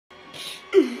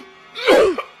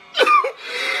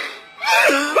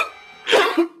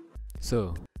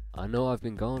So, I know I've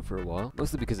been gone for a while,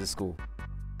 mostly because of school.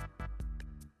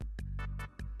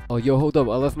 Oh, yo, hold up,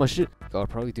 I left my shit. Y'all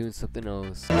probably doing something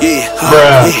else.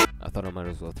 Bruh. I thought I might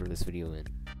as well throw this video in.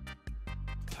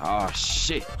 Oh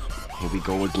shit. Here we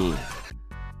go again.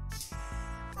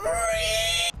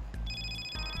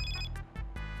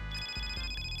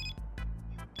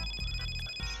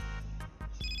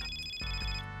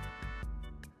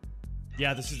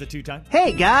 Yeah, this is the 2-time.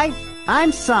 Hey guy,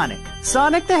 I'm Sonic.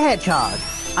 Sonic the Hedgehog.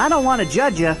 I don't want to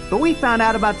judge you, but we found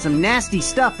out about some nasty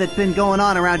stuff that's been going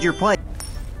on around your place.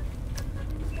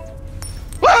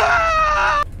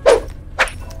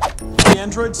 The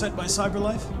android sent by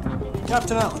CyberLife?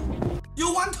 Captain Allen.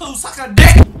 You want to suck a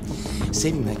dick?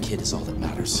 Saving that kid is all that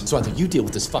matters. So either you deal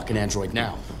with this fucking android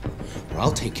now, or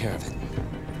I'll take care of it.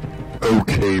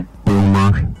 Okay,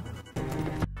 boomer.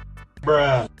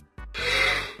 Bruh.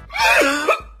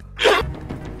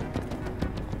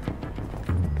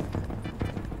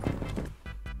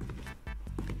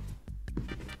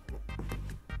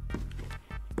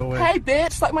 Hey,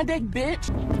 bitch, suck my dick, bitch.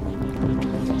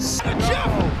 Jeff!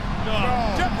 No.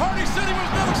 Jeff Hardy said he was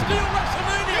gonna steal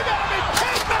WrestleMania! You gotta be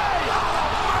kidding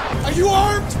me! Are you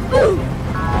armed?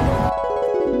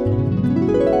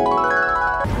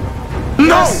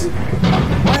 No!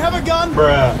 I have a gun!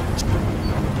 Bruh.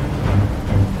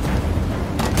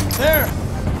 There!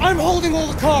 I'm holding all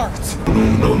the cards!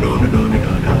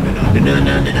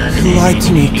 You lied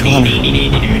to me, Connor.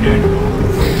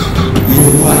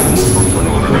 You lied.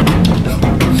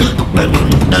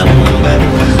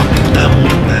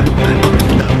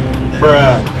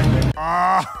 Bruh.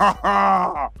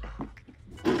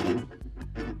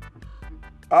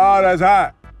 Oh, that's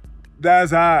hot.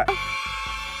 That's hot.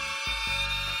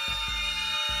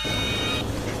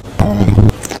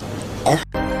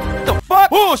 The fuck?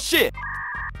 Bullshit!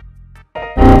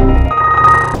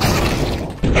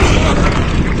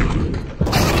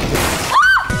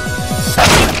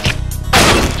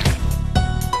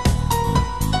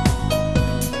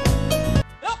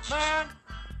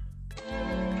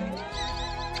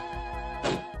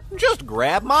 Just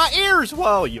grab my ears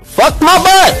while you fuck my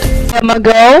butt! I'ma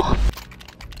go.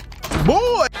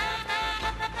 Boy!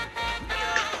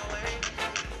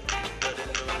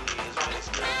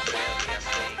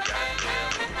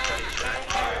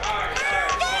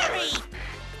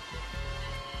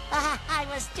 I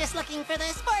was just looking for the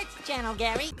sports channel,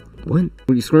 Gary. What?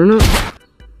 Were you squaring up?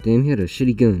 Damn, he had a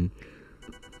shitty gun.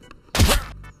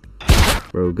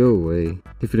 Bro, go away.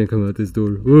 If you didn't come out this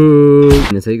door. Whoa!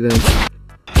 Gonna take that?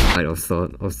 Alright, I'll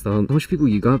stop. How much people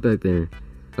you got back there?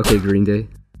 Okay, Green Day.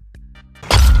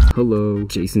 Hello,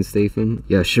 Jason Statham.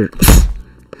 Yeah, sure.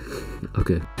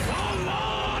 Okay.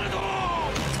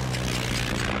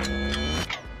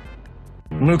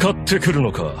 向かってくる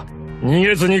のか逃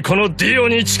げずにこのディオ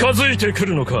に近づいてく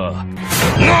るのか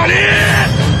何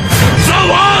The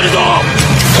World!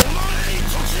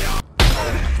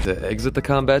 To exit the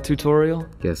combat tutorial?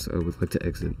 Yes, I would like to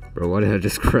exit. Bro, why did I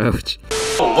just crouch?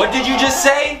 What did you just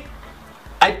say?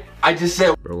 I just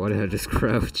said... Bro, why did I just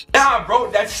crouch? Nah, bro,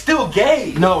 that's still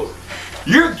gay. No.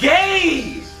 You're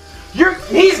gay!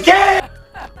 He's gay!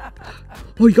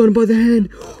 Oh, he got him by the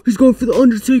hand! He's going for the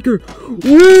Undertaker!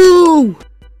 Whoa!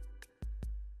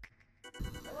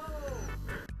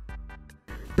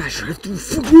 Bash her through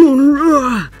fucking on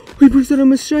her! He brings out a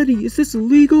machete! Is this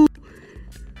illegal?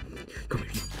 Come here,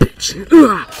 you bitch!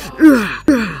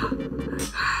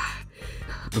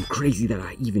 I'm crazy that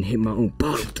I even hit my own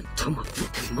bottle to tell my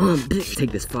fucking mom, bitch.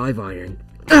 Take this 5-iron.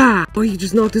 Ah! Oh, he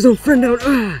just knocked his own friend out.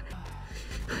 Ah!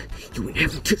 You ain't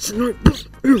having tits tonight, bitch.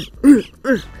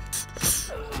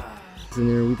 In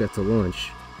there, we got to launch.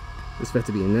 It's about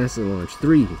to be a NASA launch.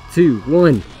 3, 2,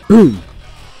 1, boom!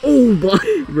 Oh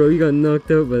my! Bro, you got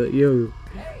knocked out by that. Yo,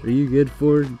 are you good,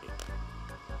 Ford?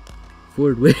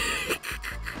 Ford, wait.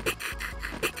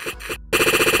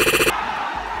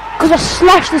 Cause I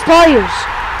slashed his tires.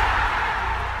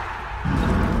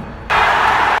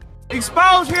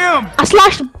 Expose him! I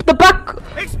slashed the back.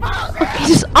 Expose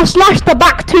him! I slashed the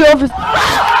back two of his.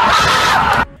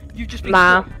 You've just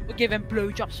been given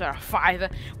blowjobs for a $5,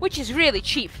 which is really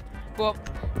cheap, but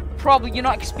probably you're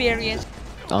not experienced.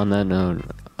 On that note,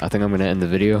 I think I'm gonna end the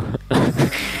video.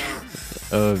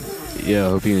 Yeah, I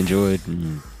hope you enjoyed,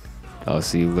 and I'll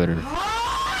see you later.